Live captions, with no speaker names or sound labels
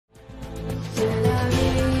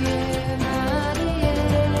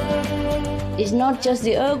It's not just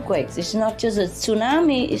the earthquakes, it's not just a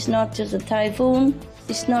tsunami, it's not just a typhoon,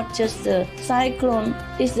 it's not just a cyclone,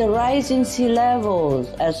 it's the rising sea levels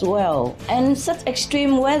as well. And such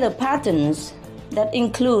extreme weather patterns that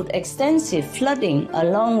include extensive flooding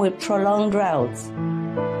along with prolonged droughts.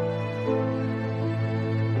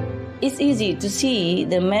 It's easy to see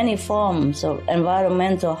the many forms of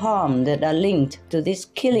environmental harm that are linked to this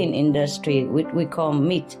killing industry, which we call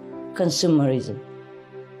meat consumerism.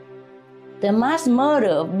 The mass murder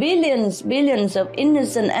of billions of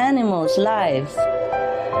innocent animals' lives.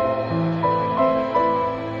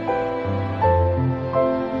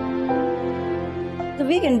 The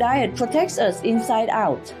vegan diet protects us inside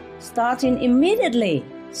out, starting immediately,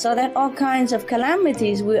 so that all kinds of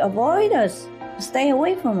calamities will avoid us, stay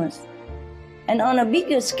away from us. And on a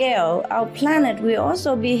bigger scale, our planet will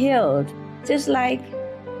also be healed, just like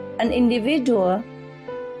an individual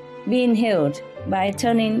being healed by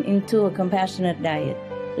turning into a compassionate diet.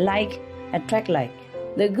 Like attract like.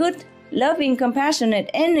 The good, loving, compassionate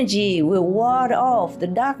energy will ward off the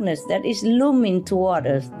darkness that is looming toward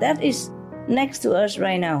us, that is next to us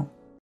right now.